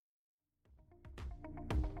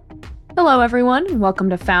Hello, everyone, and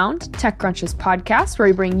welcome to Found, TechCrunch's podcast, where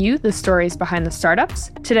we bring you the stories behind the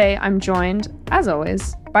startups. Today, I'm joined, as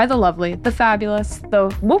always, by the lovely, the fabulous,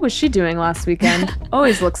 though what was she doing last weekend?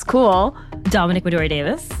 Always looks cool. Dominic Midori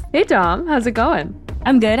Davis. Hey, Dom. How's it going?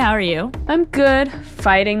 I'm good. How are you? I'm good.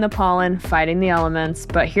 Fighting the pollen, fighting the elements,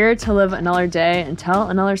 but here to live another day and tell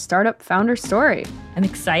another startup founder story. I'm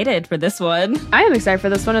excited for this one. I am excited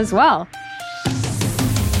for this one as well.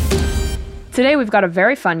 Today, we've got a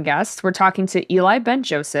very fun guest. We're talking to Eli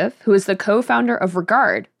Ben-Joseph, who is the co-founder of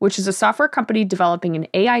Regard, which is a software company developing an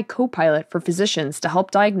AI co-pilot for physicians to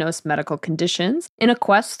help diagnose medical conditions in a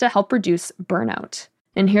quest to help reduce burnout.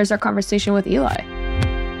 And here's our conversation with Eli.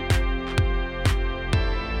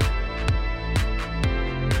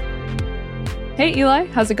 Hey, Eli,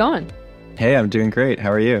 how's it going? Hey, I'm doing great.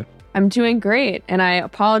 How are you? I'm doing great, and I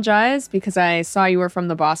apologize because I saw you were from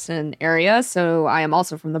the Boston area, so I am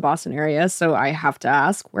also from the Boston area, so I have to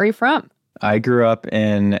ask, where are you from? I grew up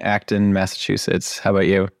in Acton, Massachusetts. How about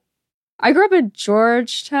you? I grew up in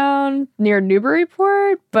Georgetown near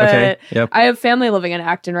Newburyport, but Okay, yep. I have family living in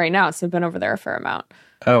Acton right now, so I've been over there a fair amount.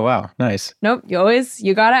 Oh, wow. Nice. Nope,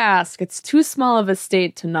 you gotta ask. It's too small of a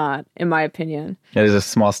state to not, in my opinion. It is a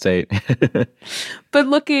small state. But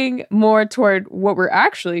looking more toward what we're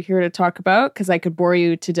actually here to talk about, because I could bore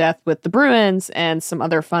you to death with the Bruins and some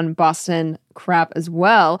other fun Boston crap as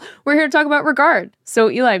well, we're here to talk about Regard.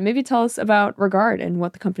 So Eli, maybe tell us about Regard and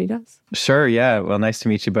what the company does. Sure, yeah. Well, nice to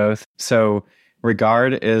meet you both. So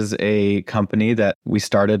Regard is a company that we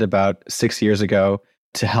started about 6 years ago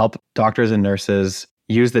to help doctors and nurses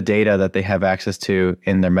use the data that they have access to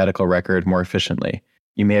in their medical record more efficiently.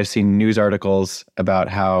 You may have seen news articles about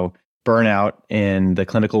how burnout in the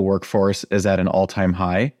clinical workforce is at an all-time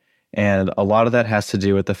high. And a lot of that has to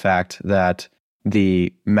do with the fact that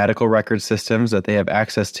the medical record systems that they have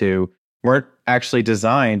access to weren't actually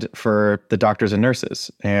designed for the doctors and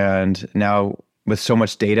nurses. And now with so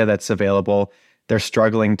much data that's available, they're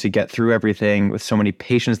struggling to get through everything with so many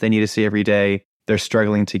patients they need to see every day. They're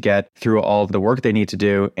struggling to get through all the work they need to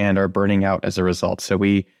do and are burning out as a result. So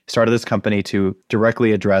we started this company to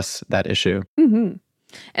directly address that issue. Mm-hmm.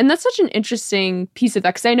 And that's such an interesting piece of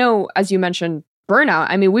that, because I know, as you mentioned, burnout.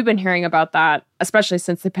 I mean, we've been hearing about that, especially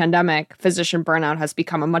since the pandemic. Physician burnout has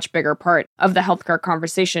become a much bigger part of the healthcare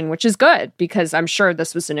conversation, which is good, because I'm sure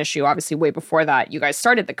this was an issue, obviously, way before that. You guys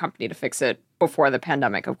started the company to fix it before the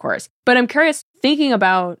pandemic, of course. But I'm curious, thinking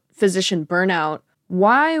about physician burnout,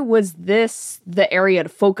 why was this the area to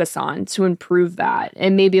focus on to improve that?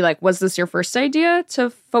 And maybe was this your first idea to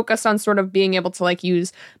focus on sort of being able to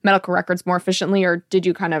use medical records more efficiently, or did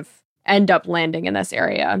you kind of end up landing in this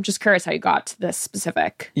area? I'm just curious how you got to this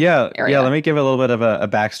specific area. Yeah, let me give a little bit of a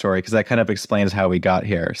backstory, because that kind of explains how we got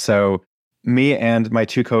here. So me and my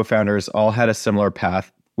two co-founders all had a similar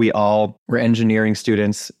path. We all were engineering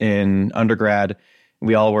students in undergrad.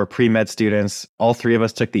 We all were pre-med students. All three of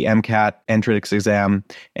us took the MCAT entrance exam,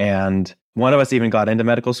 and one of us even got into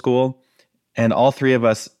medical school. And all three of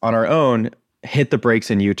us on our own hit the brakes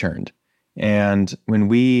and U-turned. And when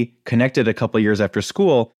we connected a couple of years after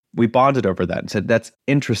school, we bonded over that and said, that's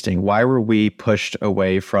interesting. Why were we pushed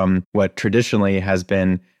away from what traditionally has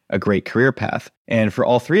been a great career path? And for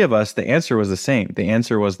all three of us, the answer was the same. The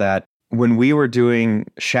answer was that when we were doing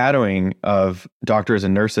shadowing of doctors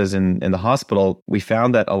and nurses in the hospital, we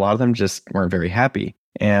found that a lot of them just weren't very happy.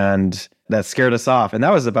 And that scared us off. And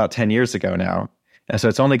that was about 10 years ago now. And so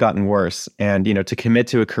it's only gotten worse. And, to commit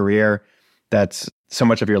to a career that's so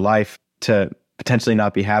much of your life to potentially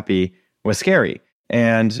not be happy was scary.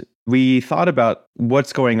 And we thought about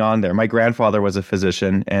what's going on there. My grandfather was a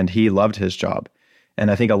physician and he loved his job.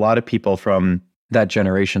 And I think a lot of people from that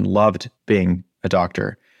generation loved being a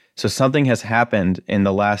doctor. So something has happened in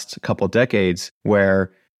the last couple decades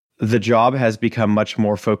where the job has become much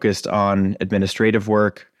more focused on administrative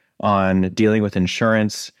work, on dealing with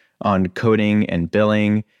insurance, on coding and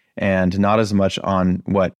billing, and not as much on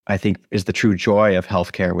what I think is the true joy of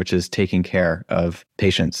healthcare, which is taking care of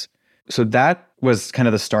patients. So that was kind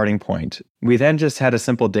of the starting point. We then just had a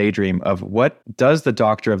simple daydream of what does the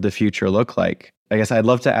doctor of the future look like? I guess I'd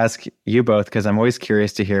love to ask you both, because I'm always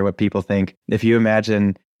curious to hear what people think. If you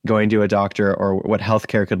imagine going to a doctor or what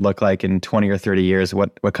healthcare could look like in 20 or 30 years,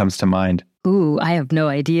 what comes to mind? Ooh, I have no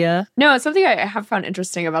idea. No, it's something I have found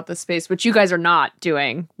interesting about this space, which you guys are not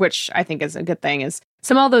doing, which I think is a good thing, is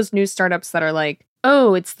some of those new startups that are like,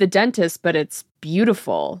 oh, it's the dentist, but it's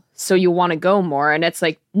beautiful, so you want to go more. And it's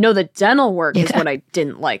like, no, the dental work is what I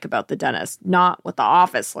didn't like about the dentist, not what the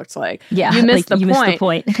office looks like. Yeah, you missed the point. Missed the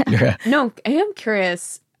point. Yeah. No, I am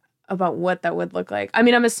curious about what that would look like. I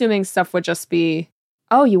mean, I'm assuming stuff would just be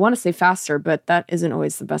Oh, you want to say faster, but that isn't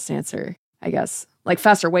always the best answer, I guess. Like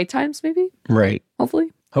faster wait times, maybe? Right.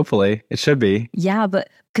 Hopefully. Hopefully. It should be. Yeah, but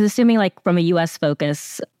because assuming like from a US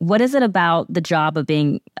focus, what is it about the job of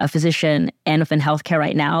being a physician and within healthcare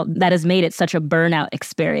right now that has made it such a burnout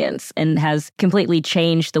experience and has completely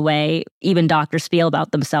changed the way even doctors feel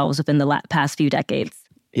about themselves within the past few decades?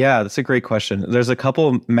 Yeah, that's a great question. There's a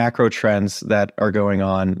couple macro trends that are going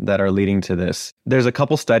on that are leading to this. There's a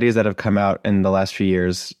couple studies that have come out in the last few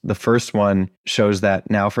years. The first one shows that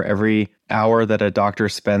now for every hour that a doctor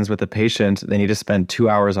spends with a patient, they need to spend 2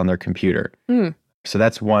 hours on their computer. So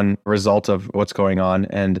that's one result of what's going on.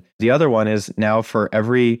 And the other one is now for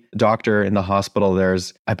every doctor in the hospital,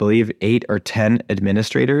 there's, I believe, 8 or 10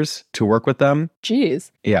 administrators to work with them.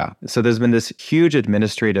 Jeez. Yeah. So there's been this huge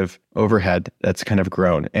administrative overhead that's kind of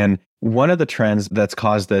grown. And one of the trends that's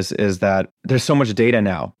caused this is that there's so much data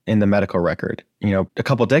now in the medical record. A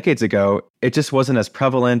couple decades ago, it just wasn't as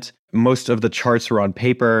prevalent. Most of the charts were on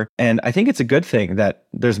paper. And I think it's a good thing that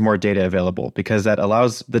there's more data available because that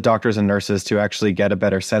allows the doctors and nurses to actually get a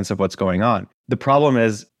better sense of what's going on. The problem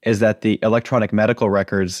is that the electronic medical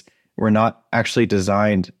records were not actually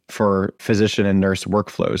designed for physician and nurse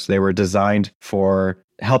workflows. They were designed for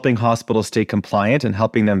helping hospitals stay compliant and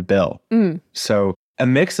helping them bill. So a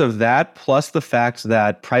mix of that plus the fact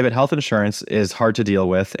that private health insurance is hard to deal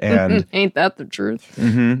with. And ain't that the truth?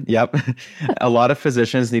 Yep. A lot of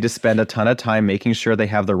physicians need to spend a ton of time making sure they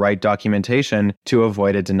have the right documentation to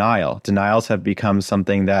avoid a denial. Denials have become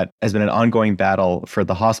something that has been an ongoing battle for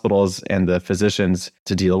the hospitals and the physicians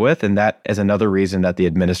to deal with. And that is another reason that the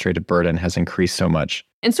administrative burden has increased so much.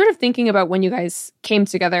 And sort of thinking about when you guys came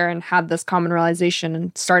together and had this common realization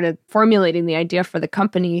and started formulating the idea for the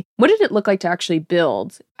company, what did it look like to actually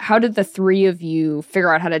build? How did the three of you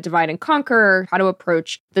figure out how to divide and conquer, how to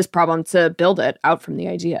approach this problem to build it out from the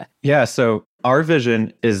idea? Yeah, so our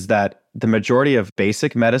vision is that the majority of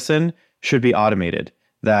basic medicine should be automated,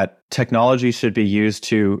 that technology should be used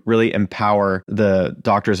to really empower the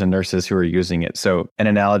doctors and nurses who are using it. So an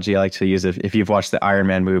analogy I like to use, if you've watched the Iron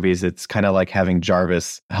Man movies, it's kind of like having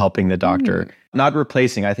Jarvis helping the doctor. Not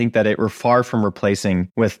replacing. I think that we're far from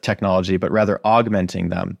replacing with technology, but rather augmenting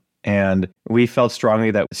them. And we felt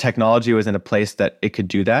strongly that technology was in a place that it could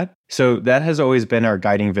do that. So that has always been our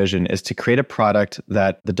guiding vision, is to create a product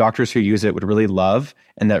that the doctors who use it would really love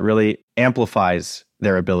and that really amplifies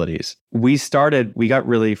their abilities. We got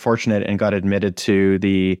really fortunate and got admitted to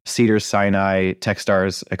the Cedars-Sinai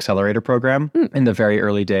Techstars Accelerator program in the very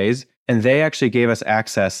early days. And they actually gave us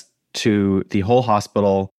access to the whole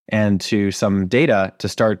hospital and to some data to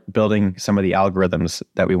start building some of the algorithms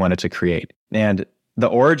that we wanted to create. And the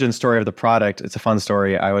origin story of the product, it's a fun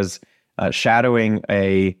story. I was shadowing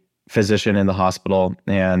a physician in the hospital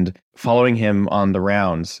and following him on the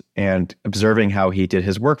rounds and observing how he did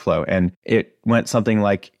his workflow. And it went something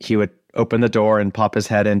like he would open the door and pop his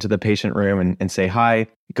head into the patient room and say hi,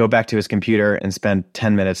 go back to his computer and spend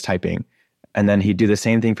 10 minutes typing. And then he'd do the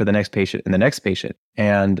same thing for the next patient and the next patient.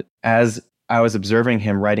 And as I was observing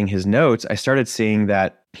him writing his notes, I started seeing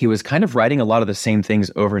that he was kind of writing a lot of the same things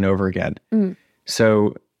over and over again.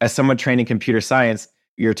 So as someone trained in computer science,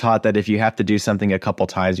 you're taught that if you have to do something a couple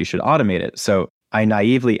times, you should automate it. So I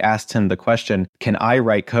naively asked him the question, can I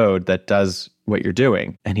write code that does what you're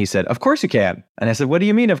doing? And he said, of course you can. And I said, what do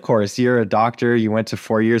you mean, of course? You're a doctor. You went to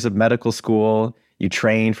 4 years of medical school. You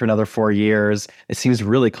trained for another 4 years. It seems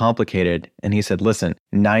really complicated. And he said, listen,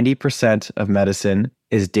 90% of medicine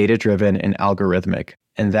is data-driven and algorithmic.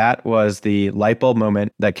 And that was the light bulb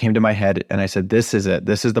moment that came to my head. And I said, this is it.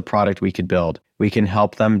 This is the product we could build. We can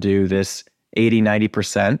help them do this 80,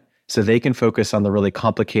 90% so they can focus on the really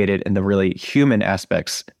complicated and the really human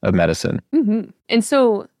aspects of medicine. And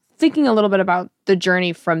so thinking a little bit about the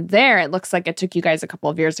journey from there, it looks like it took you guys a couple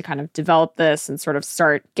of years to kind of develop this and sort of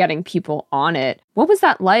start getting people on it. What was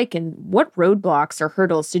that like? And what roadblocks or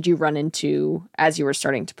hurdles did you run into as you were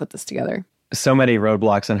starting to put this together? So many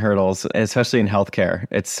roadblocks and hurdles, especially in healthcare.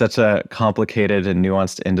 It's such a complicated and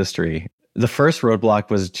nuanced industry. The first roadblock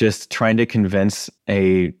was just trying to convince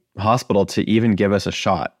a hospital to even give us a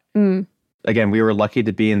shot. Again, we were lucky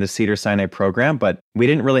to be in the Cedars-Sinai program, but we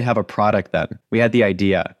didn't really have a product then. We had the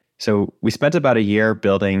idea. So we spent about a year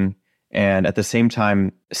building and at the same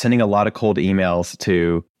time sending a lot of cold emails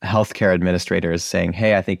to healthcare administrators saying,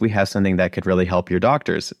 hey, I think we have something that could really help your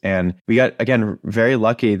doctors. And we got, again, very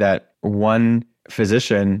lucky that one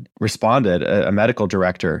physician responded, a medical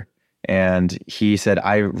director, and he said,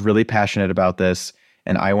 I'm really passionate about this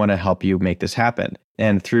and I want to help you make this happen.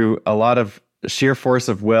 And through a lot of sheer force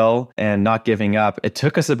of will and not giving up, it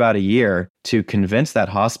took us about a year to convince that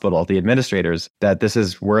hospital, the administrators, that this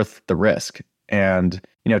is worth the risk. And,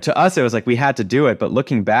 to us, it was like we had to do it. But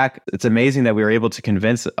looking back, it's amazing that we were able to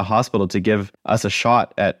convince a hospital to give us a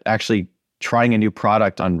shot at actually trying a new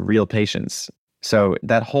product on real patients. So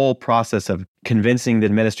that whole process of convincing the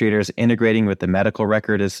administrators, integrating with the medical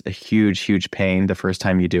record is a huge, huge pain the first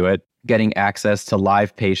time you do it. Getting access to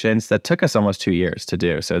live patients, that took us almost 2 years to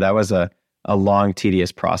do. So that was a long,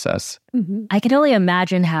 tedious process. Mm-hmm. I can only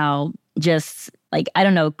imagine how just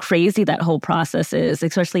crazy that whole process is,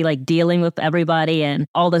 especially dealing with everybody and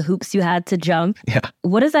all the hoops you had to jump. Yeah.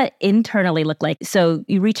 What does that internally look like? So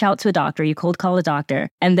you reach out to a doctor, you cold call a doctor,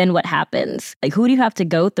 and then what happens? Who do you have to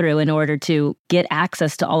go through in order to get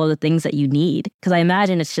access to all of the things that you need? Because I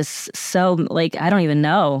imagine it's just so, I don't even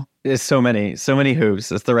know. There's so many hoops.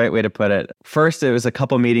 That's the right way to put it. First, it was a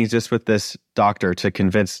couple meetings just with this doctor to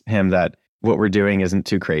convince him that what we're doing isn't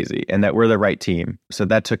too crazy and that we're the right team. So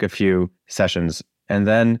that took a few sessions. And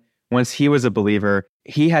then once he was a believer,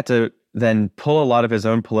 he had to then pull a lot of his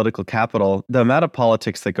own political capital. The amount of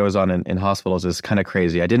politics that goes on in hospitals is kind of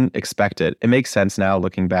crazy. I didn't expect it. It makes sense now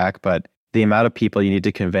looking back, but the amount of people you need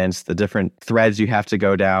to convince, the different threads you have to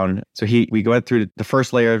go down. So we went through the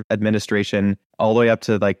first layer of administration all the way up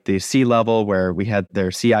to the C level where we had their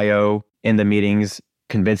CIO in the meetings,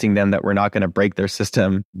 convincing them that we're not going to break their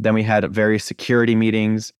system. Then we had various security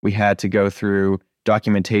meetings. We had to go through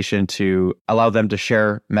documentation to allow them to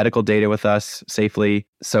share medical data with us safely.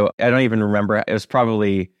 So I don't even remember. It was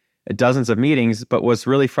probably dozens of meetings, but what's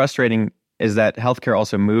really frustrating is that healthcare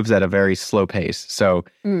also moves at a very slow pace. So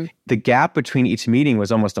the gap between each meeting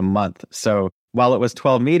was almost a month. So while it was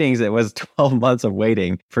 12 meetings, it was 12 months of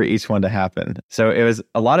waiting for each one to happen. So it was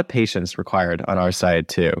a lot of patience required on our side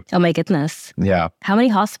too. Oh my goodness. Yeah. How many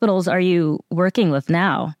hospitals are you working with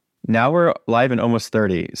now? Now we're live in almost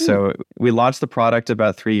 30. So we launched the product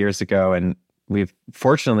about 3 years ago, and we've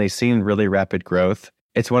fortunately seen really rapid growth.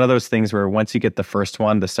 It's one of those things where once you get the first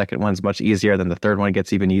one, the second one's much easier, then the third one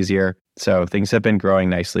gets even easier. So things have been growing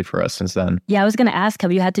nicely for us since then. Yeah, I was going to ask,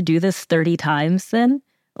 have you had to do this 30 times then?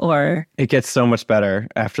 Or it gets so much better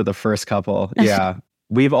after the first couple. Yeah.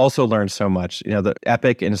 We've also learned so much. The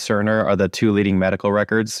Epic and Cerner are the two leading medical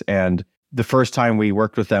records. And the first time we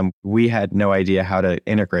worked with them, we had no idea how to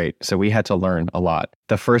integrate. So we had to learn a lot.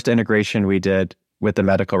 The first integration we did with the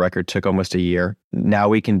medical record took almost a year. Now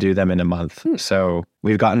we can do them in a month. So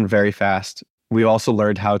we've gotten very fast. We also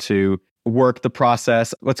learned how to work the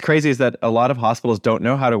process. What's crazy is that a lot of hospitals don't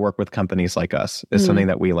know how to work with companies like us. It's something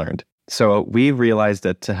that we learned. So we realized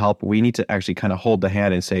that to help, we need to actually kind of hold the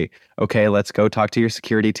hand and say, okay, let's go talk to your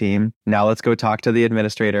security team. Now let's go talk to the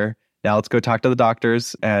administrator. Now let's go talk to the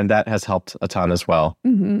doctors. And that has helped a ton as well.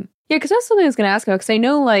 Mm-hmm. Yeah, because that's something I was going to ask about. Because I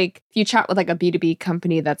know, if you chat with a B2B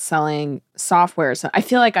company that's selling software, so I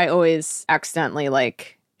feel like I always accidentally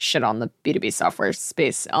shit on the B2B software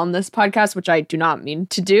space on this podcast, which I do not mean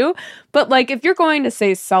to do. But if you're going to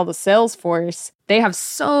say sell to Salesforce, they have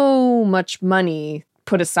so much money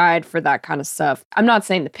put aside for that kind of stuff. I'm not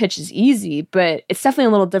saying the pitch is easy, but it's definitely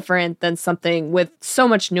a little different than something with so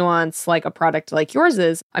much nuance like a product like yours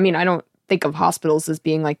is. I mean, I don't think of hospitals as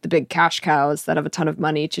being the big cash cows that have a ton of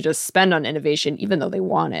money to just spend on innovation, even though they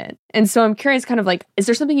want it. And so I'm curious, is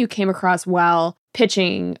there something you came across while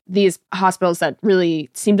pitching these hospitals that really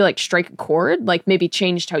seemed to strike a chord, maybe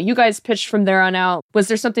changed how you guys pitched from there on out? Was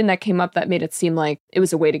there something that came up that made it seem like it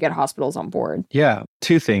was a way to get hospitals on board? Yeah,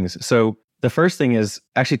 two things. So the first thing is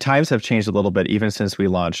actually times have changed a little bit even since we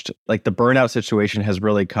launched. The burnout situation has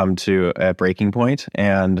really come to a breaking point,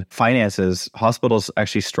 and finances, hospitals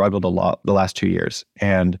actually struggled a lot the last 2 years.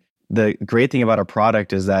 And the great thing about our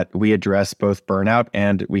product is that we address both burnout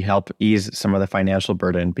and we help ease some of the financial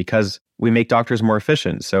burden because we make doctors more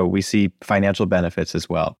efficient. So we see financial benefits as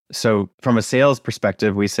well. So from a sales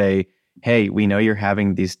perspective, we say, hey, we know you're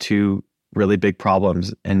having these two really big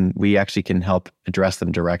problems and we actually can help address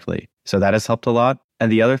them directly. So that has helped a lot. And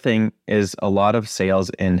the other thing is a lot of sales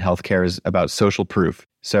in healthcare is about social proof.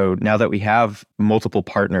 So now that we have multiple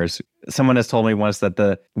partners, someone has told me once that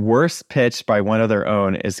the worst pitch by one of their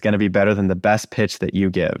own is going to be better than the best pitch that you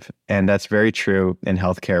give. And that's very true in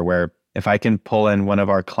healthcare, where if I can pull in one of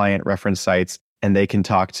our client reference sites and they can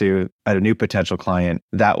talk to a new potential client,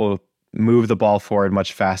 that will move the ball forward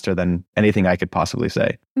much faster than anything I could possibly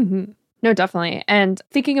say. Mm-hmm. No, definitely. And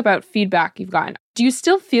thinking about feedback you've gotten, do you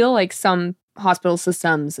still feel like some hospital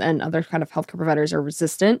systems and other kind of healthcare providers are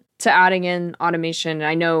resistant to adding in automation? And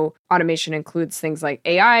I know automation includes things like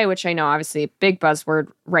AI, which I know obviously a big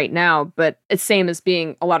buzzword right now, but it's same as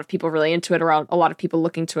being a lot of people really into it or a lot of people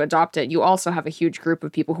looking to adopt it. You also have a huge group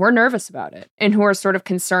of people who are nervous about it and who are sort of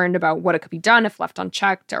concerned about what it could be done if left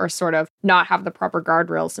unchecked or sort of not have the proper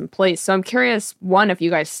guardrails in place. So I'm curious, one, if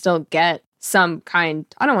you guys still get some kind,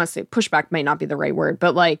 I don't want to say pushback might not be the right word,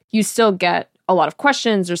 but like you still get a lot of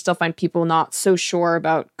questions or still find people not so sure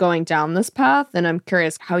about going down this path. And I'm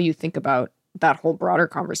curious how you think about that whole broader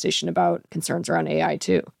conversation about concerns around AI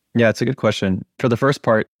too. Yeah, it's a good question. For the first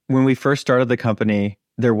part, when we first started the company,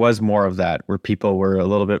 there was more of that where people were a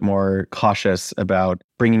little bit more cautious about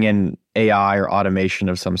bringing in AI or automation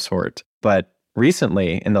of some sort. But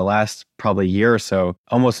recently, in the last probably year or so,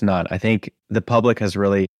 almost none. I think the public has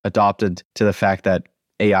really adopted to the fact that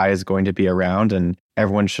AI is going to be around and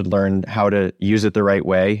everyone should learn how to use it the right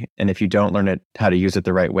way. And if you don't learn how to use it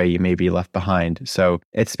the right way, you may be left behind. So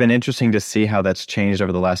it's been interesting to see how that's changed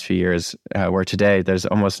over the last few years, where today there's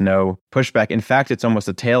almost no pushback. In fact, it's almost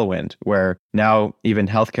a tailwind where now even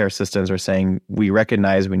healthcare systems are saying, we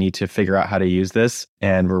recognize we need to figure out how to use this.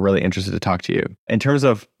 And we're really interested to talk to you. In terms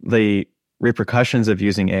of the repercussions of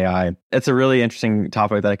using AI, it's a really interesting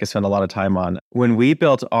topic that I could spend a lot of time on. When we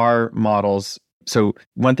built our models, so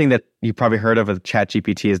one thing that you probably heard of with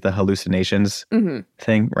ChatGPT is the hallucinations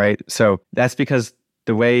thing, right? So that's because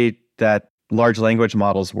the way that large language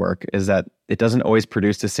models work is that it doesn't always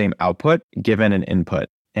produce the same output given an input.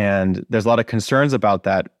 And there's a lot of concerns about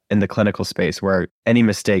that in the clinical space where any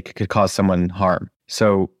mistake could cause someone harm.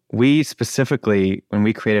 So we specifically, when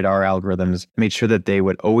we created our algorithms, made sure that they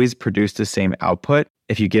would always produce the same output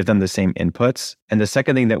if you give them the same inputs. And the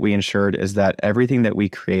second thing that we ensured is that everything that we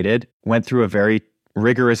created went through a very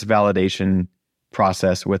rigorous validation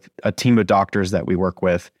process with a team of doctors that we work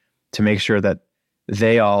with to make sure that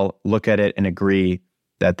they all look at it and agree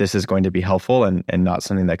that this is going to be helpful and not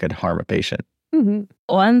something that could harm a patient.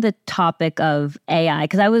 On the topic of AI,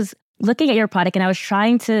 because I was looking at your product and I was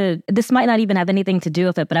trying to, this might not even have anything to do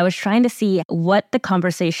with it, but I was trying to see what the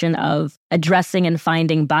conversation of addressing and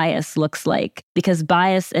finding bias looks like. Because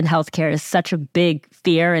bias in healthcare is such a big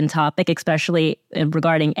fear and topic, especially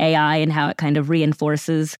regarding AI and how it kind of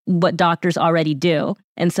reinforces what doctors already do.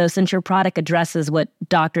 And so since your product addresses what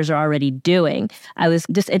doctors are already doing, I was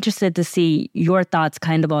just interested to see your thoughts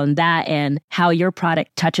kind of on that and how your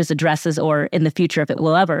product touches, addresses, or in the future, if it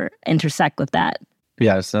will ever intersect with that.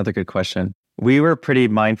 Yeah, it's another good question. We were pretty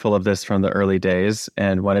mindful of this from the early days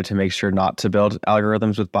and wanted to make sure not to build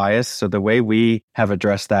algorithms with bias. So the way we have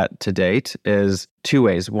addressed that to date is two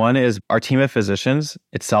ways. One is our team of physicians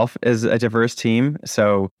itself is a diverse team.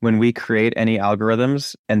 So when we create any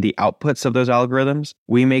algorithms and the outputs of those algorithms,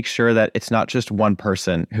 we make sure that it's not just one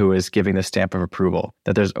person who is giving the stamp of approval,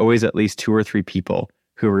 that there's always at least 2 or 3 people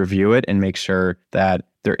who review it and make sure that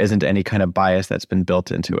there isn't any kind of bias that's been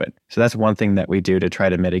built into it. So that's one thing that we do to try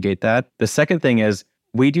to mitigate that. The second thing is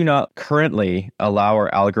we do not currently allow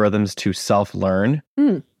our algorithms to self-learn.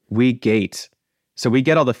 We gate. So we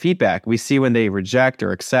get all the feedback. We see when they reject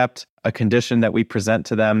or accept a condition that we present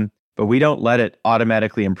to them, but we don't let it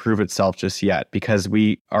automatically improve itself just yet because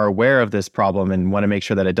we are aware of this problem and want to make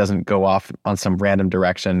sure that it doesn't go off on some random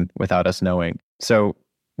direction without us knowing. So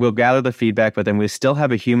we'll gather the feedback, but then we still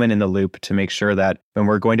have a human in the loop to make sure that when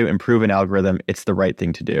we're going to improve an algorithm, it's the right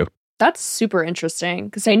thing to do. That's super interesting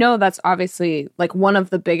because I know that's obviously like one of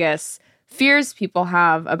the biggest fears people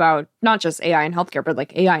have about not just AI in healthcare, but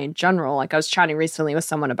like AI in general. Like I was chatting recently with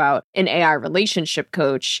someone about an AI relationship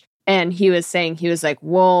coach, and he was like,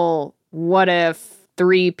 well, what if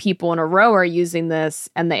 3 people in a row are using this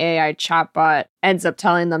and the AI chatbot ends up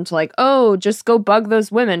telling them to like, oh, just go bug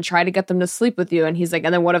those women, try to get them to sleep with you. And he's like,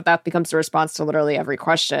 and then what if that becomes the response to literally every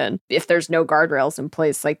question? If there's no guardrails in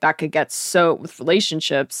place, like that could get so with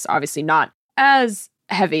relationships, obviously not as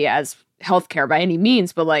heavy as healthcare by any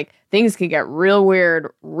means, but like things can get real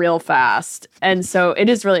weird real fast. And so it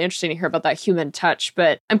is really interesting to hear about that human touch.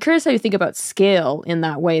 But I'm curious how you think about scale in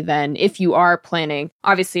that way then, if you are planning,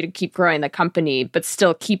 obviously, to keep growing the company, but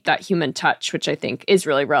still keep that human touch, which I think is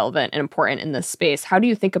really relevant and important in this space. How do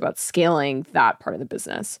you think about scaling that part of the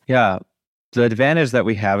business? Yeah. The advantage that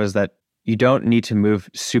we have is that you don't need to move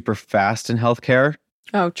super fast in healthcare.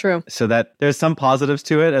 Oh, true. So that there's some positives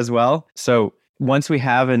to it as well. So once we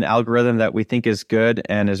have an algorithm that we think is good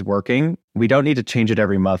and is working, we don't need to change it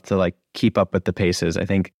every month to like keep up with the paces. I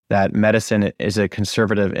think that medicine is a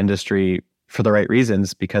conservative industry for the right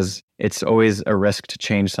reasons because it's always a risk to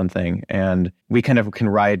change something. And we kind of can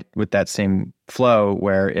ride with that same flow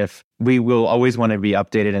where if we will always want to be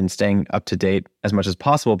updated and staying up to date as much as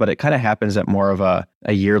possible, but it kind of happens at more of a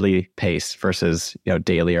yearly pace versus,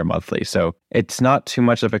 daily or monthly. So it's not too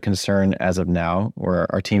much of a concern as of now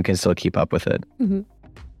where our team can still keep up with it.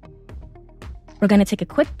 We're going to take a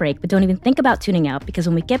quick break, but don't even think about tuning out because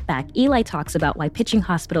when we get back, Eli talks about why pitching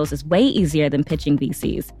hospitals is way easier than pitching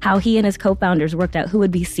VCs, how he and his co-founders worked out who would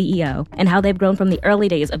be CEO, and how they've grown from the early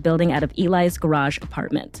days of building out of Eli's garage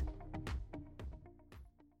apartment.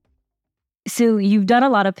 So you've done a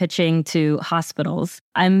lot of pitching to hospitals.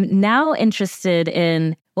 I'm now interested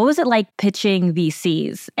in what was it like pitching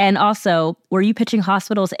VCs? And also, were you pitching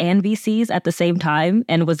hospitals and VCs at the same time?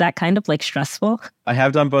 And was that kind of like stressful? I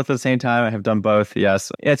have done both at the same time. I have done both,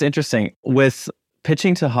 yes. Yeah, it's interesting. With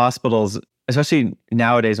pitching to hospitals, especially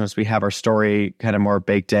nowadays, once we have our story kind of more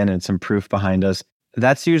baked in and some proof behind us,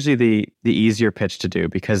 that's usually the easier pitch to do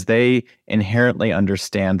because they inherently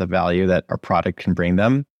understand the value that our product can bring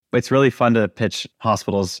them. It's really fun to pitch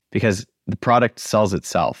hospitals because the product sells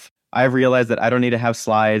itself. I've realized that I don't need to have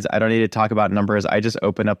slides. I don't need to talk about numbers. I just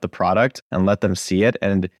open up the product and let them see it.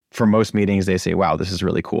 And for most meetings, they say, wow, this is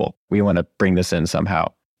really cool. We want to bring this in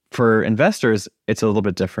somehow. For investors, it's a little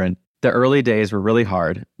bit different. The early days were really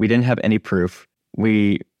hard. We didn't have any proof.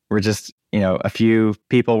 We were just, a few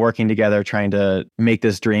people working together trying to make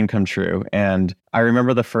this dream come true. And I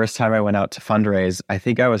remember the first time I went out to fundraise, I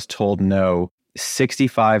think I was told no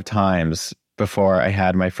 65 times before I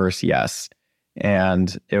had my first yes.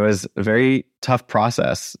 And it was a very tough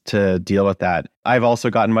process to deal with that. I've also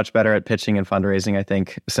gotten much better at pitching and fundraising, I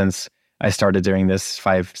think, since I started doing this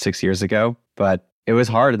 5-6 years ago. But it was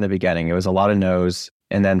hard in the beginning. It was a lot of no's.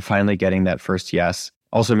 And then finally getting that first yes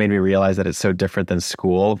also made me realize that it's so different than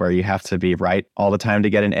school where you have to be right all the time to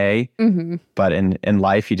get an A. Mm-hmm. But in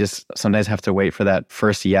life, you just sometimes have to wait for that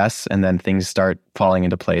first yes, and then things start falling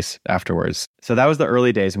into place afterwards. So that was the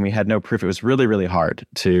early days when we had no proof. It was really, really hard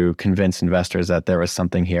to convince investors that there was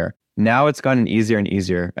something here. Now it's gotten easier and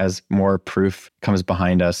easier as more proof comes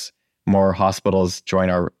behind us, more hospitals join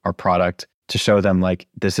our product to show them like,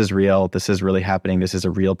 this is real, this is really happening, this is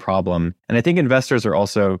a real problem. And I think investors are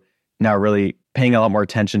also now really paying a lot more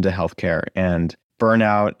attention to healthcare, and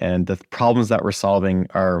burnout and the problems that we're solving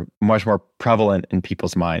are much more prevalent in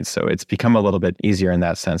people's minds. So it's become a little bit easier in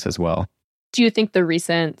that sense as well. Do you think the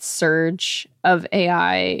recent surge of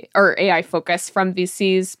AI or AI focus from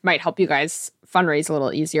VCs might help you guys fundraise a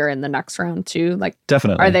little easier in the next round too? Like,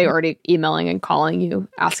 definitely. Are they already emailing and calling you,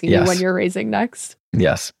 asking you when you're raising next?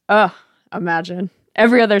 Yes. Oh, imagine.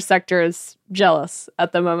 Every other sector is jealous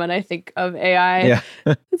at the moment, I think, of AI,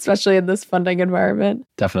 especially in this funding environment.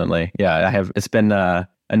 Definitely. Yeah, it's been a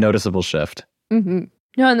noticeable shift. Mm-hmm.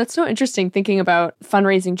 No, and that's so interesting thinking about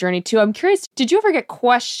fundraising journey too. I'm curious, did you ever get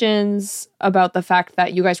questions about the fact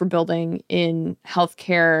that you guys were building in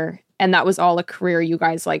healthcare and that was all a career you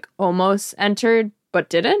guys like almost entered but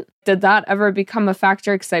didn't? Did that ever become a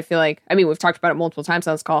factor? Because I feel like, we've talked about it multiple times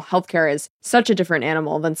on this call. Healthcare is such a different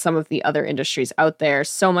animal than some of the other industries out there.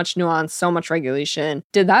 So much nuance, so much regulation.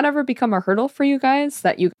 Did that ever become a hurdle for you guys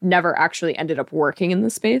that you never actually ended up working in the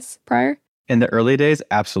space prior? In the early days,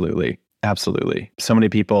 absolutely. Absolutely. So many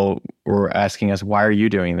people were asking us, why are you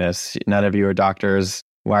doing this? None of you are doctors.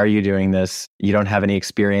 Why are you doing this? You don't have any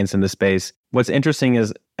experience in the space. What's interesting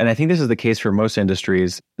is, and I think this is the case for most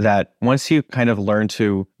industries, that once you kind of learn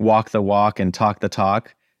to walk the walk and talk the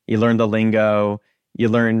talk, you learn the lingo, you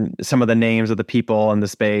learn some of the names of the people in the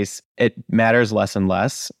space, it matters less and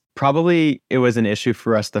less. Probably it was an issue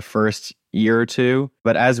for us the first year or two,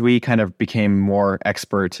 but as we kind of became more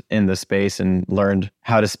expert in the space and learned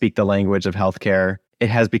how to speak the language of healthcare, it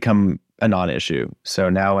has become a non-issue. So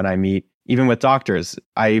now when I meet, even with doctors,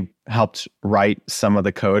 I helped write some of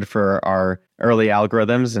the code for our early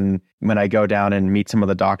algorithms. And when I go down and meet some of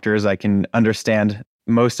the doctors, I can understand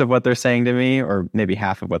most of what they're saying to me, or maybe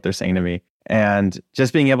half of what they're saying to me. And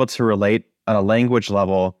just being able to relate on a language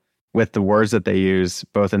level with the words that they use,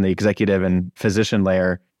 both in the executive and physician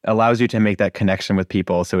layer, allows you to make that connection with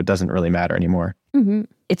people so it doesn't really matter anymore. Mm-hmm.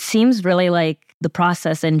 It seems really like the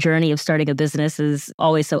process and journey of starting a business is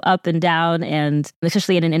always so up and down, and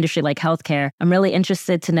especially in an industry like healthcare. I'm really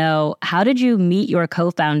interested to know, how did you meet your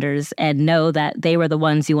co-founders and know that they were the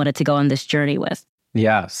ones you wanted to go on this journey with?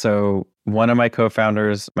 Yeah, so one of my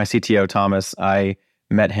co-founders, my CTO, Thomas, I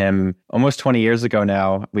met him almost 20 years ago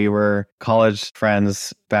now. We were college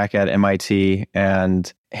friends back at MIT,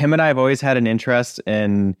 and him and I have always had an interest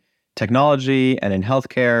in technology and in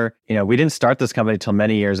healthcare. We didn't start this company till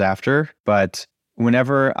many years after, but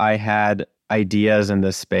whenever I had ideas in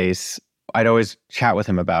this space, I'd always chat with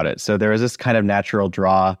him about it. So there was this kind of natural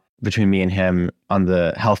draw between me and him on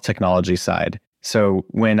the health technology side. So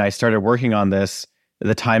when I started working on this,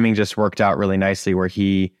 the timing just worked out really nicely where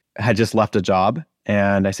he had just left a job.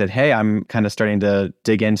 And I said, hey, I'm kind of starting to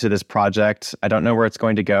dig into this project. I don't know where it's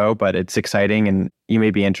going to go, but it's exciting and you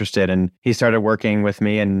may be interested. And he started working with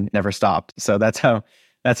me and never stopped. So that's how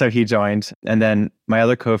he joined. And then my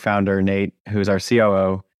other co-founder, Nate, who's our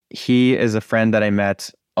COO, he is a friend that I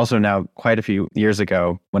met also now quite a few years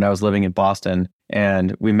ago when I was living in Boston.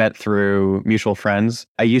 and we met through mutual friends.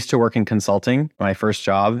 I used to work in consulting, my first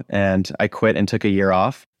job, and I quit and took a year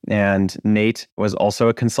off. And Nate was also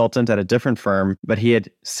a consultant at a different firm, but he had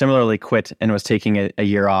similarly quit and was taking a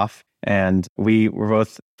year off. And we were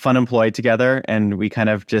both fun employed together, and we kind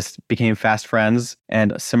of just became fast friends,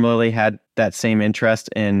 and similarly had that same interest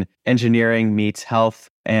in engineering meets health.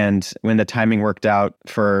 And when the timing worked out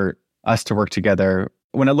for us to work together,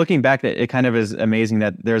 when I'm looking back, it kind of is amazing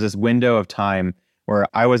that there's this window of time where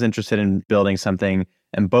I was interested in building something,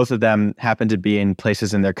 and both of them happened to be in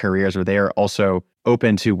places in their careers where they are also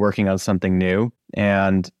open to working on something new.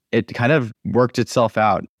 And it kind of worked itself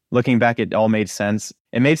out. Looking back, it all made sense.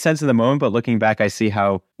 It made sense in the moment, but looking back, I see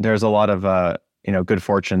how there's a lot of good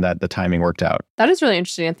fortune that the timing worked out. That is really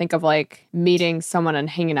interesting to think of, like meeting someone and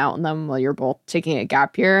hanging out with them while you're both taking a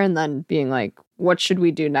gap year and then being like, what should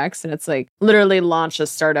we do next? And it's like literally launch a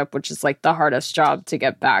startup, which is like the hardest job to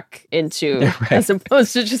get back into, right, as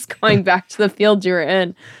opposed to just going back to the field you're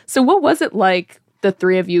in. So what was it like, the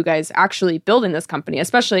three of you guys actually building this company,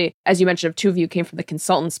 especially as you mentioned, if two of you came from the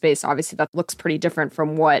consultant space? Obviously that looks pretty different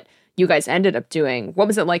from what you guys ended up doing. What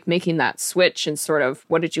was it like making that switch, and sort of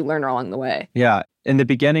what did you learn along the way? Yeah, in the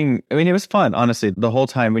beginning, I mean, it was fun, honestly, the whole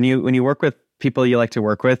time. When you work with people you like to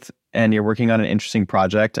work with and you're working on an interesting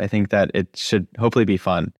project, I think that it should hopefully be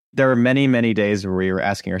fun. There were many, many days where we were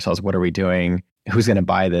asking ourselves, what are we doing? Who's going to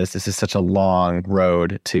buy this? This is such a long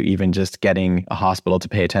road to even just getting a hospital to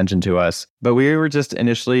pay attention to us. But we were just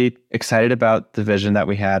initially excited about the vision that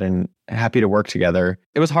we had and happy to work together.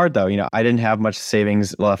 It was hard though. I didn't have much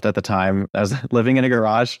savings left at the time. I was living in a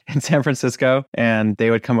garage in San Francisco, and they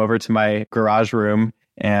would come over to my garage room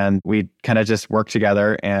and we'd kind of just work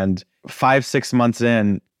together. And 5-6 months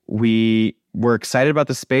in, we were excited about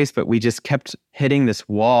the space, but we just kept hitting this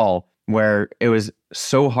wall where it was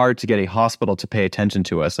so hard to get a hospital to pay attention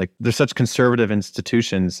to us. Like, they're such conservative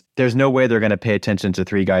institutions. There's no way they're going to pay attention to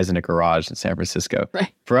three guys in a garage in San Francisco.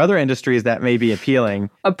 Right. For other industries, that may be appealing.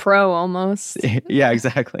 A pro almost. Yeah,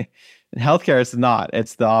 exactly. In healthcare, it's not.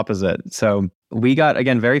 It's the opposite. So we got,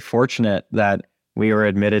 again, very fortunate that we were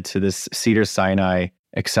admitted to this Cedars-Sinai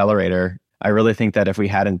accelerator. I really think that if we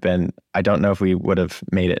hadn't been, I don't know if we would have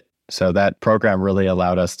made it. So that program really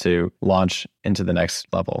allowed us to launch into the next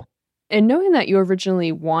level. And knowing that you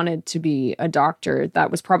originally wanted to be a doctor,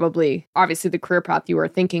 that was probably obviously the career path you were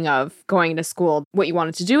thinking of going into school, what you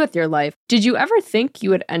wanted to do with your life. Did you ever think you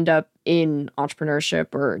would end up in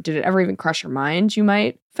entrepreneurship, or did it ever even cross your mind you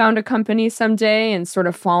might found a company someday? And sort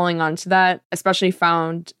of falling onto that, especially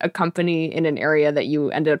found a company in an area that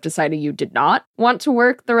you ended up deciding you did not want to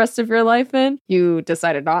work the rest of your life in? You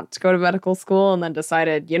decided not to go to medical school and then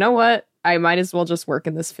decided, you know what? I might as well just work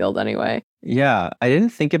in this field anyway. Yeah, I didn't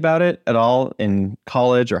think about it at all in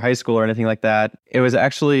college or high school or anything like that. It was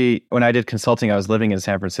actually when I did consulting, I was living in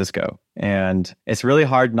San Francisco. And it's really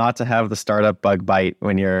hard not to have the startup bug bite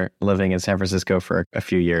when you're living in San Francisco for a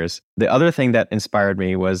few years. The other thing that inspired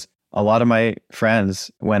me was a lot of my friends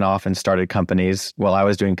went off and started companies while I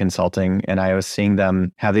was doing consulting, and I was seeing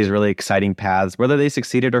them have these really exciting paths. Whether they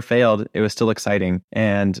succeeded or failed, it was still exciting.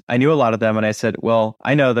 And I knew a lot of them, and I said, well,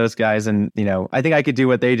 I know those guys, and I think I could do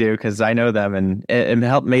what they do because I know them, and it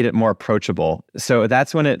helped made it more approachable. So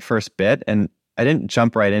that's when it first bit, and I didn't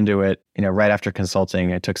jump right into it, right after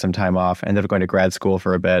consulting. I took some time off, ended up going to grad school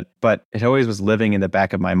for a bit, but it always was living in the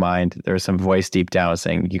back of my mind. There was some voice deep down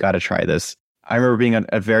saying, you got to try this. I remember being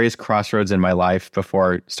at various crossroads in my life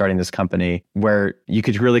before starting this company where you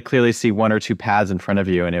could really clearly see one or two paths in front of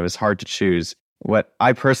you, and it was hard to choose. What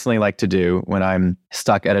I personally like to do when I'm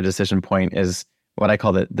stuck at a decision point is what I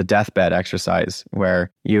call the deathbed exercise,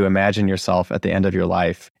 where you imagine yourself at the end of your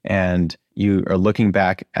life and you are looking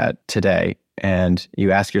back at today and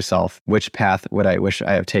you ask yourself, which path would I wish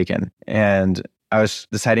I have taken? And I was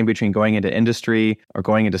deciding between going into industry or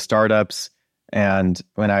going into startups. And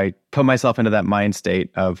when I put myself into that mind state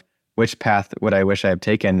of which path would I wish I had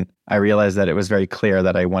taken, I realized that it was very clear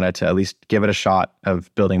that I wanted to at least give it a shot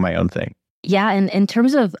of building my own thing. Yeah, and in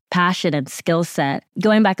terms of passion and skill set,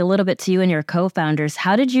 going back a little bit to you and your co-founders,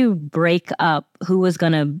 how did you break up who was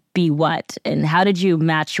going to be what? And how did you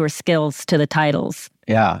match your skills to the titles?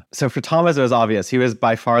 Yeah, so for Thomas, it was obvious. He was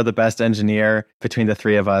by far the best engineer between the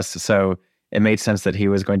three of us. So it made sense that he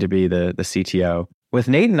was going to be the CTO. With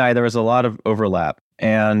Nate and I, there was a lot of overlap.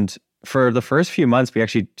 And for the first few months, we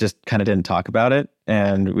actually just kind of didn't talk about it.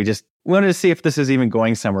 And we just wanted to see if this is even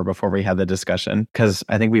going somewhere before we had the discussion. Because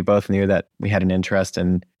I think we both knew that we had an interest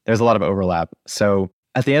and there's a lot of overlap. So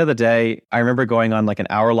at the end of the day, I remember going on like an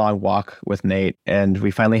hour-long walk with Nate, and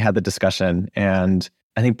we finally had the discussion. And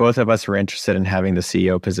I think both of us were interested in having the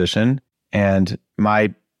CEO position. And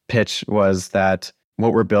my pitch was that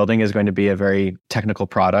what we're building is going to be a very technical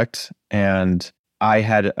product. And I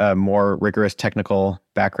had a more rigorous technical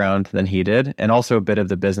background than he did, and also a bit of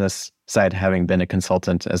the business side, having been a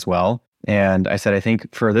consultant as well. And I said, I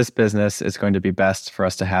think for this business, it's going to be best for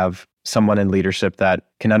us to have someone in leadership that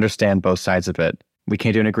can understand both sides of it. We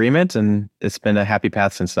came to an agreement, and it's been a happy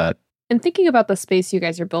path since that. And thinking about the space you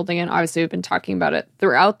guys are building in, obviously we've been talking about it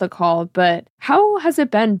throughout the call, but how has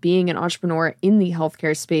it been being an entrepreneur in the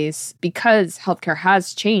healthcare space? Because healthcare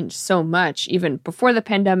has changed so much, even before the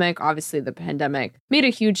pandemic. Obviously, the pandemic made a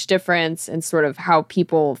huge difference in sort of how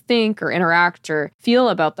people think or interact or feel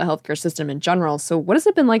about the healthcare system in general. So what has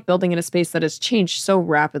it been like building in a space that has changed so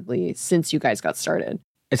rapidly since you guys got started?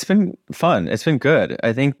 It's been fun. It's been good.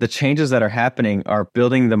 I think the changes that are happening are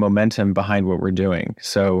building the momentum behind what we're doing.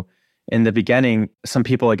 So in the beginning, some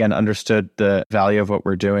people, again, understood the value of what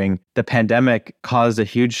we're doing. The pandemic caused a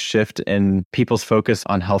huge shift in people's focus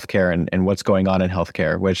on healthcare and what's going on in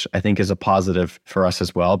healthcare, which I think is a positive for us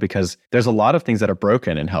as well, because there's a lot of things that are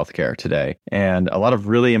broken in healthcare today and a lot of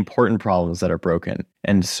really important problems that are broken,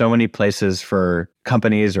 and so many places for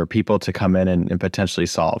companies or people to come in and potentially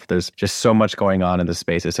solve. There's just so much going on in this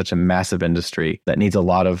space. It's such a massive industry that needs a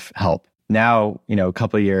lot of help. Now, a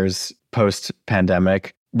couple of years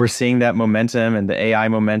post-pandemic, we're seeing that momentum and the AI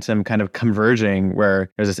momentum kind of converging, where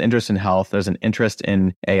there's this interest in health, there's an interest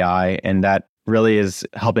in AI, and that really is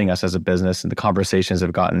helping us as a business. And the conversations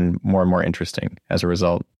have gotten more and more interesting as a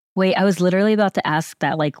result. Wait, I was literally about to ask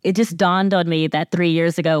that. It just dawned on me that 3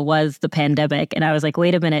 years ago was the pandemic. And I was like,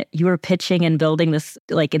 wait a minute, you were pitching and building this,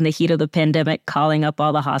 in the heat of the pandemic, calling up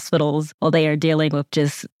all the hospitals while they are dealing with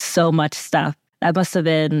just so much stuff. That must have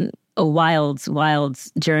been a wild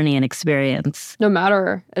journey and experience. No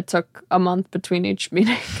matter, it took a month between each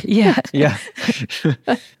meeting. Yeah. Yeah.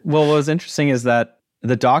 Well, what was interesting is that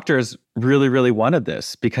the doctors really, really wanted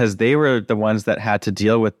this, because they were the ones that had to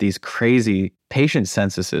deal with these crazy patient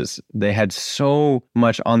censuses. They had so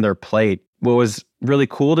much on their plate. What was really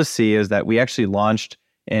cool to see is that we actually launched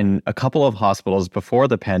in a couple of hospitals before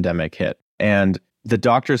the pandemic hit. And the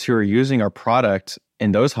doctors who are using our product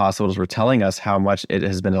in those hospitals were telling us how much it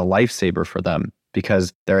has been a lifesaver for them,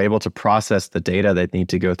 because they're able to process the data they need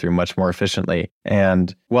to go through much more efficiently.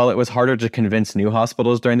 And while it was harder to convince new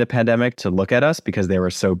hospitals during the pandemic to look at us because they were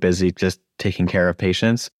so busy just taking care of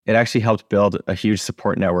patients, it actually helped build a huge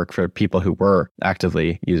support network for people who were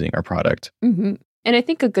actively using our product. Mm-hmm. And I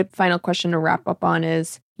think a good final question to wrap up on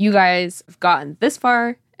is, you guys have gotten this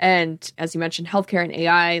far, and as you mentioned, healthcare and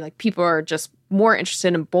AI, people are just more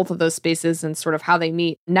interested in both of those spaces and sort of how they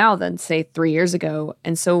meet now than, say, 3 years ago.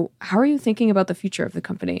 And so how are you thinking about the future of the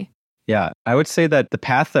company? Yeah, I would say that the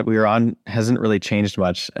path that we were on hasn't really changed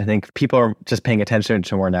much. I think people are just paying attention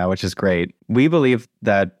to more now, which is great. We believe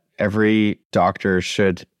that every doctor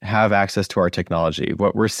should have access to our technology.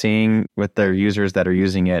 What we're seeing with their users that are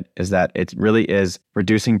using it is that it really is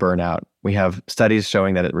reducing burnout. We have studies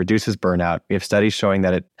showing that it reduces burnout. We have studies showing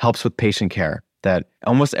that it helps with patient care, that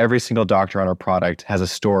almost every single doctor on our product has a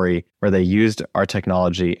story where they used our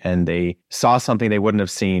technology and they saw something they wouldn't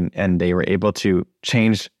have seen, and they were able to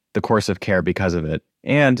change the course of care because of it.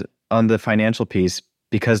 And on the financial piece,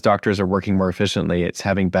 because doctors are working more efficiently, it's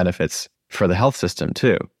having benefits for the health system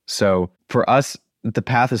too. So for us, the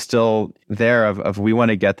path is still there of we want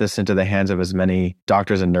to get this into the hands of as many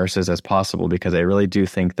doctors and nurses as possible, because I really do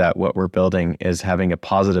think that what we're building is having a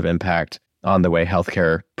positive impact on the way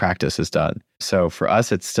healthcare practice is done. So for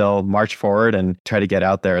us, it's still march forward and try to get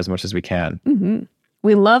out there as much as we can. Mm-hmm.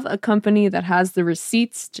 We love a company that has the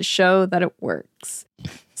receipts to show that it works.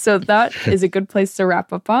 So that is a good place to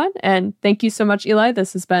wrap up on. And thank you so much, Eli.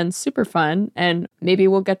 This has been super fun. And maybe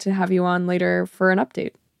we'll get to have you on later for an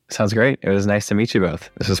update. Sounds great. It was nice to meet you both.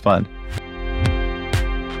 This was fun.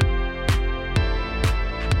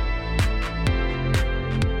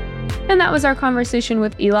 And that was our conversation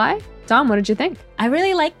with Eli. Dom, what did you think? I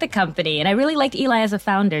really liked the company, and I really liked Eli as a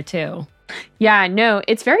founder too. Yeah, no,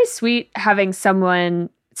 it's very sweet having someone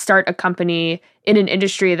start a company in an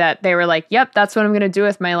industry that they were like, yep, that's what I'm going to do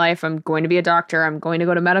with my life. I'm going to be a doctor. I'm going to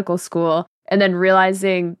go to medical school. And then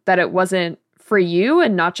realizing that it wasn't for you,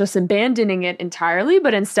 and not just abandoning it entirely,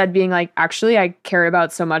 but instead being like, actually, I care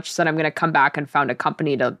about so much that I'm going to come back and found a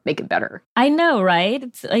company to make it better. I know, right?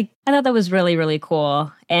 It's I thought that was really, really cool.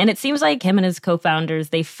 And it seems like him and his co-founders,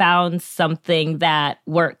 they found something that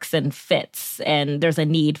works and fits and there's a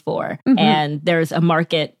need for. Mm-hmm. And there's a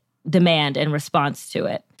market demand in response to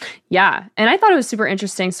it. Yeah. And I thought it was super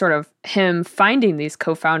interesting sort of him finding these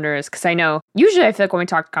co-founders, because I know usually I feel like when we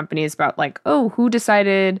talk to companies about like, oh, who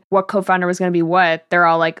decided what co-founder was going to be what, they're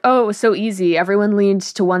all like, oh, it was so easy. Everyone leaned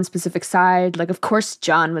to one specific side. Like, of course,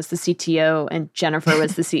 John was the CTO and Jennifer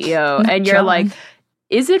was the CEO. And you're like,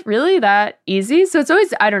 is it really that easy? So it's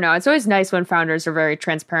always, I don't know, it's always nice when founders are very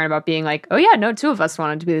transparent about being like, oh yeah, no, two of us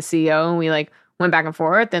wanted to be the CEO and we like went back and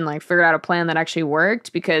forth and like figured out a plan that actually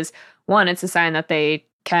worked, because one, it's a sign that they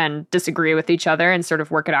can disagree with each other and sort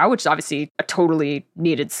of work it out, which is obviously a totally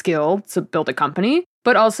needed skill to build a company.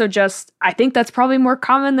 But also just, I think that's probably more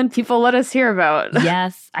common than people let us hear about.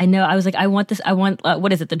 Yes, I know. I was like, I want this. I want,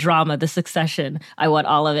 what is it? The drama, the succession. I want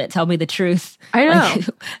all of it. Tell me the truth. I know.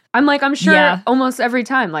 I'm sure almost every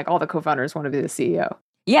time, like all the co-founders want to be the CEO.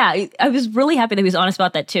 Yeah, I was really happy that he was honest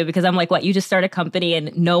about that too, because I'm like, what, you just started a company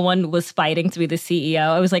and no one was fighting to be the CEO?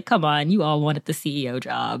 I was like, come on, you all wanted the CEO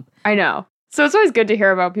job. I know. So it's always good to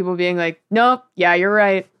hear about people being like, nope, yeah, you're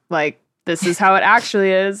right. Like, this is how it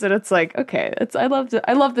actually is. And it's like, okay, I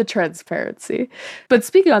love the transparency. But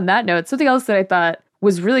speaking on that note, something else that I thought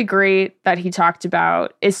was really great that he talked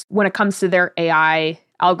about is when it comes to their AI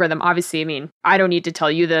algorithm. Obviously, I mean, I don't need to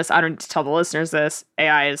tell you this. I don't need to tell the listeners this.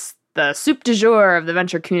 AI is the soup du jour of the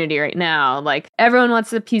venture community right now. Like, everyone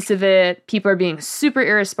wants a piece of it. People are being super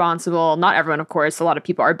irresponsible. Not everyone, of course. A lot of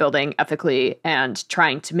people are building ethically and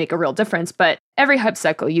trying to make a real difference. But every hype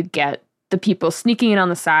cycle, you get the people sneaking in on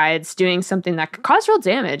the sides, doing something that could cause real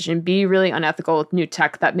damage and be really unethical with new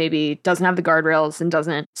tech that maybe doesn't have the guardrails and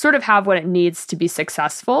doesn't sort of have what it needs to be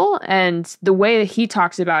successful. And the way that he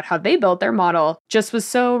talks about how they built their model just was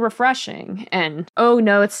so refreshing. And, oh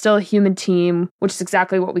no, it's still a human team, which is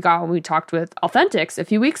exactly what we got when we talked with Authentics a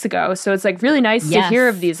few weeks ago. So it's like really nice to hear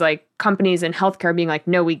of these like companies in healthcare being like,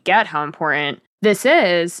 no, we get how important this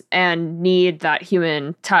is and need that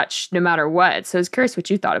human touch no matter what. So I was curious what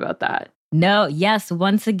you thought about that. No, yes.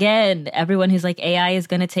 Once again, everyone who's like, AI is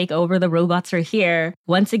going to take over, the robots are here.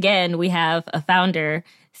 Once again, we have a founder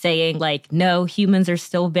saying like, no, humans are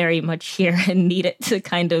still very much here and need it to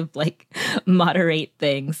kind of like moderate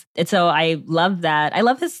things. And so I love that. I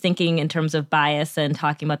love his thinking in terms of bias and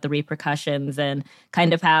talking about the repercussions and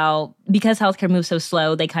kind of how, because healthcare moves so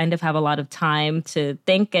slow, they kind of have a lot of time to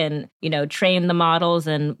think and, you know, train the models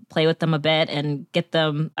and play with them a bit and get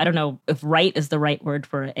them, I don't know if right is the right word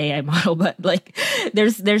for an AI model, but like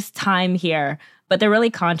there's time here, but they're really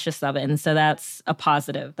conscious of it. And so that's a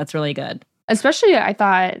positive. That's really good. Especially, I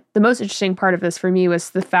thought the most interesting part of this for me was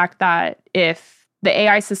the fact that if the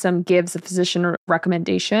AI system gives a physician a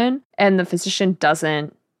recommendation and the physician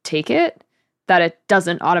doesn't take it, that it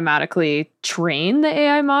doesn't automatically train the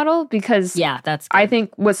AI model. Because that's good. I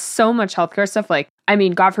think with so much healthcare stuff, like, I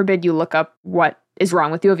mean, God forbid you look up what is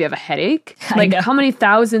wrong with you if you have a headache. Like, how many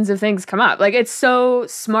thousands of things come up? Like, it's so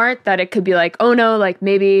smart that it could be like, oh no, like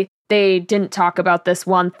maybe they didn't talk about this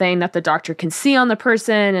one thing that the doctor can see on the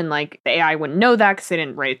person, and like the AI wouldn't know that because they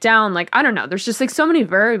didn't write it down. Like, I don't know. There's just like so many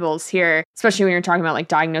variables here, especially when you're talking about like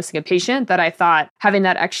diagnosing a patient, that I thought having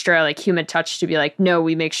that extra like human touch to be like, no,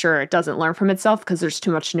 we make sure it doesn't learn from itself because there's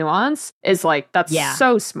too much nuance is like, that's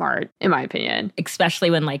so smart in my opinion. Especially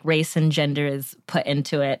when like race and gender is put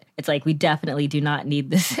into it. It's like, we definitely do not need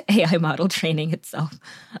this AI model training itself.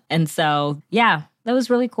 And so, yeah. That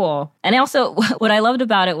was really cool. And also, what I loved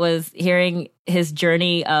about it was hearing his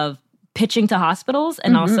journey of pitching to hospitals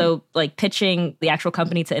and also like pitching the actual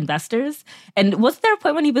company to investors. And was there a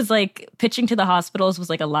point when he was like pitching to the hospitals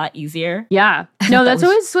was like a lot easier? Yeah. No, that's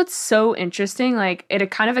always what's so interesting. Like,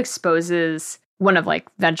 it kind of exposes one of like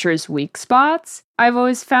venture's weak spots, I've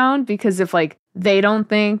always found, because if like they don't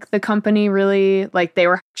think the company really, like, they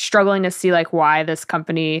were struggling to see like why this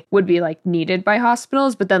company would be like needed by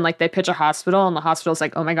hospitals, but then like they pitch a hospital and the hospital's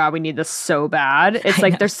like, oh my God, we need this so bad. It's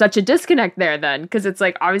like there's such a disconnect there then, because it's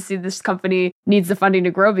like obviously this company needs the funding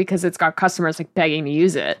to grow because it's got customers like begging to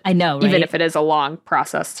use it. I know, right? Even if it is a long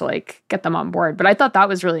process to like get them on board. But I thought that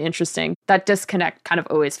was really interesting. That disconnect kind of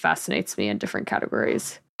always fascinates me in different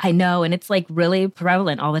categories. I know, and it's like really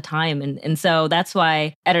prevalent all the time. And so that's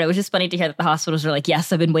why, I don't know, it was just funny to hear that the hospitals are like,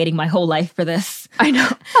 yes, I've been waiting my whole life for this. I know.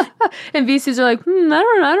 And VCs are like, I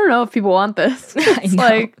don't know if people want this. It's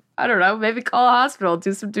like, I don't know, maybe call a hospital,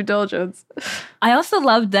 do some due diligence. I also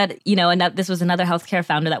loved that, you know, and that this was another healthcare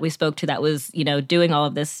founder that we spoke to that was, you know, doing all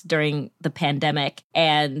of this during the pandemic.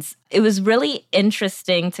 And it was really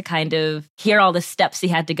interesting to kind of hear all the steps he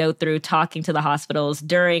had to go through talking to the hospitals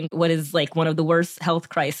during what is like one of the worst health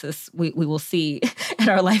crises we will see in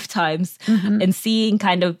our lifetimes, and seeing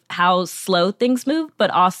kind of how slow things move, but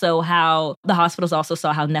also how the hospitals also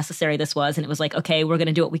saw how necessary this was. And it was like, okay, we're going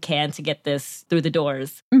to do what we can to get this through the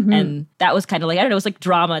doors. And that was kind of like, I don't know, it was like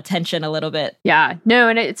drama, tension a little bit. Yeah. No,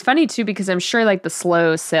 and it's funny too, because I'm sure like the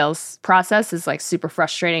slow sales process is like super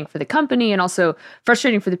frustrating for the company and also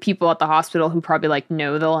frustrating for the people at the hospital who probably like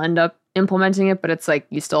know they'll end up implementing it, but it's like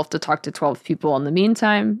you still have to talk to 12 people in the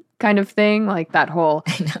meantime kind of thing. Like that whole,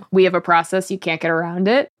 we have a process, you can't get around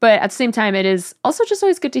it. But at the same time, it is also just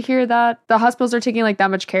always good to hear that the hospitals are taking like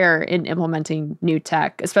that much care in implementing new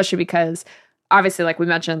tech, especially because obviously, like we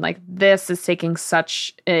mentioned, like this is taking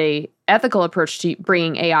such a ethical approach to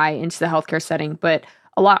bringing AI into the healthcare setting, but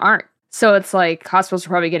a lot aren't. So it's like hospitals are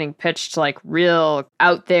probably getting pitched to like real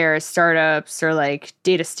out there startups or like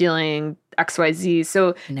data stealing XYZ.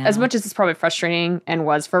 So as much as it's probably frustrating and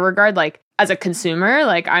was for Regard, like as a consumer,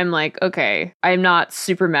 like I'm like, okay, I'm not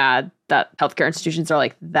super mad that healthcare institutions are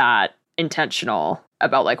like that intentional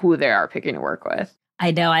about like who they are picking to work with. I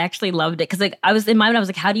know. I actually loved it because like I was in my mind, I was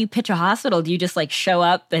like, how do you pitch a hospital? Do you just like show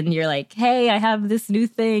up and you're like, hey, I have this new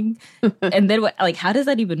thing? And then what, like, how does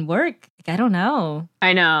that even work? Like, I don't know.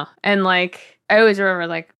 I know. And like, I always remember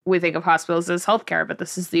like we think of hospitals as healthcare, but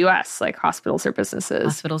this is the US. Like hospitals are businesses.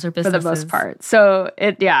 Hospitals are businesses. For the most part. So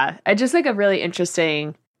I just like a really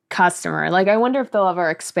interesting customer. Like I wonder if they'll ever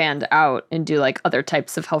expand out and do like other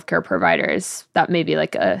types of healthcare providers that may be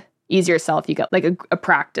like a easier sell if you get like a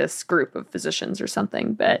practice group of physicians or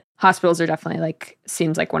something. But hospitals are definitely like,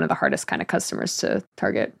 seems like one of the hardest kind of customers to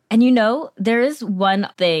target. And you know, there is one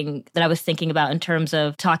thing that I was thinking about in terms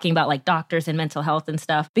of talking about like doctors and mental health and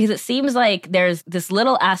stuff, because it seems like there's this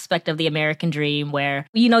little aspect of the American dream where,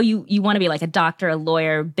 you know, you want to be like a doctor, a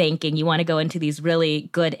lawyer, banking, you want to go into these really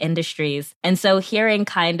good industries. And so hearing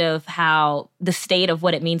kind of how the state of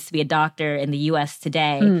what it means to be a doctor in the US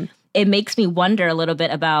today, it makes me wonder a little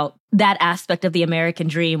bit about that aspect of the American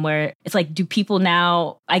dream where it's like, do people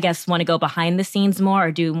now, I guess, want to go behind the scenes more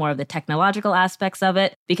or do more of the technological aspects of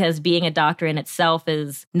it? Because being a doctor in itself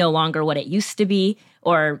is no longer what it used to be.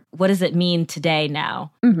 Or what does it mean today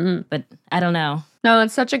now? But I don't know. No,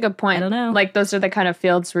 that's such a good point. I don't know. Like those are the kind of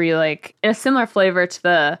fields where you like, in a similar flavor to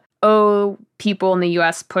the, people in the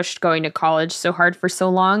US pushed going to college so hard for so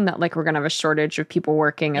long that like we're going to have a shortage of people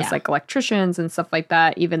working as like electricians and stuff like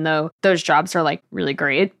that, even though those jobs are like really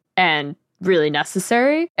great and really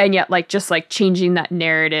necessary. And yet like just like changing that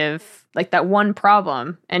narrative, like that one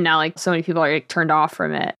problem. And now like so many people are like turned off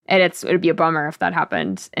from it. And it'd be a bummer if that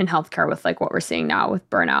happened in healthcare with like what we're seeing now with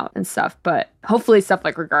burnout and stuff. But hopefully stuff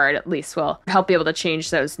like Regard at least will help be able to change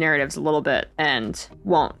those narratives a little bit and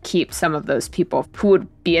won't keep some of those people who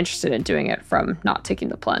would be interested in doing it from not taking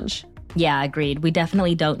the plunge. Yeah, agreed. We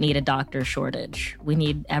definitely don't need a doctor shortage. We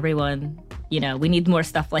need everyone, you know, we need more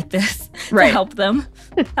stuff like this to help them.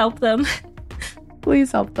 Help them.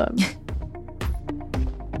 Please help them.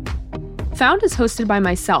 Found is hosted by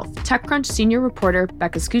myself, TechCrunch senior reporter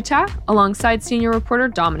Becca Skutak, alongside senior reporter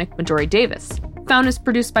Dominic Majori-Davis. Found is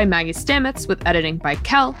produced by Maggie Stamets with editing by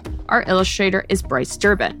Kel. Our illustrator is Bryce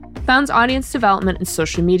Durbin. Found's audience development and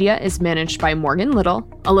social media is managed by Morgan Little,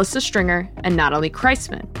 Alyssa Stringer, and Natalie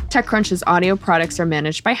Kreisman. TechCrunch's audio products are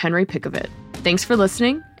managed by Henry Pickavet. Thanks for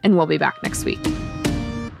listening, and we'll be back next week.